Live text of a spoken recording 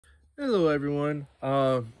Hello everyone.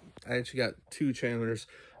 I actually got two channelers.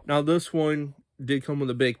 Now this one did come with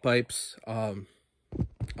the bake pipes. I'll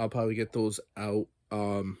probably get those out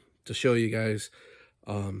to show you guys.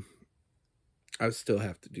 I still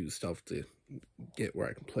have to do stuff to get where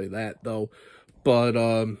I can play that though. But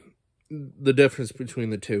the difference between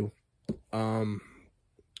the two.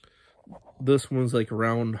 This one's like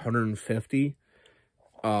around 150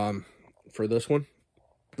 for this one.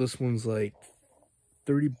 This one's like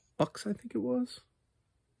 30 bucks, I think it was.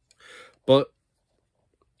 But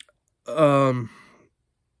I'll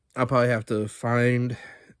probably have to find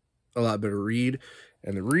a lot better reed,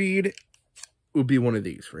 and the reed would be one of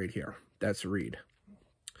these right here. That's a reed.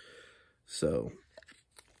 So,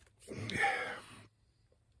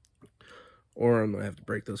 or I'm gonna have to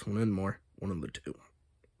break this one in more. One of the two.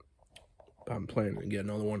 I'm planning to get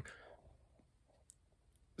another one.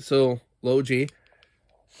 So, low G,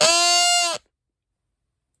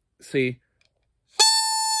 C,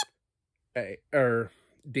 A, or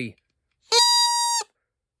D.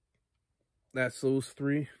 That's those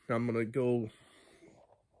three. Now I'm gonna go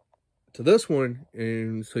to this one,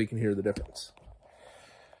 and so you can hear the difference.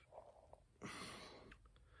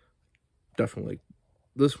 Definitely,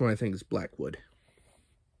 this one I think is black wood.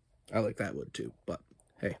 I like that wood too, but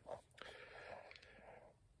hey.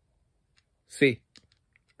 C,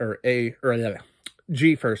 or A, or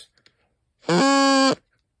G first.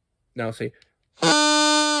 Now C.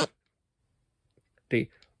 D.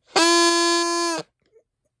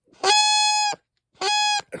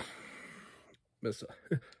 Miss.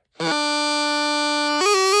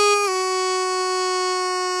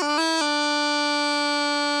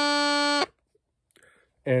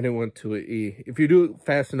 And it went to an E. If you do it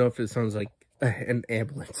fast enough, it sounds like an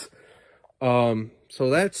ambulance. So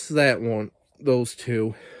that's that one. Those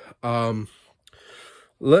two.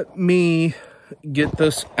 Let me get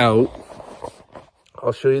this out.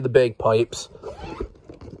 I'll show you the bagpipes.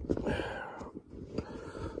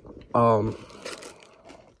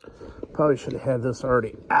 Probably should have had this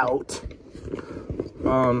already out.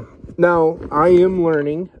 Now I am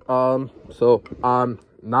learning. So I'm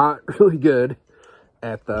not really good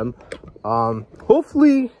at them.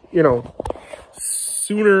 Hopefully, you know,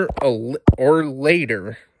 sooner or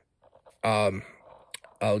later, I'll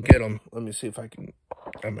get them. Let me see if I can.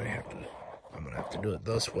 I'm gonna have to do it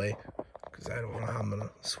this way because I don't know how I'm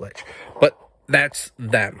gonna switch. But that's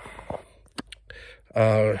them.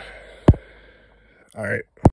 All right.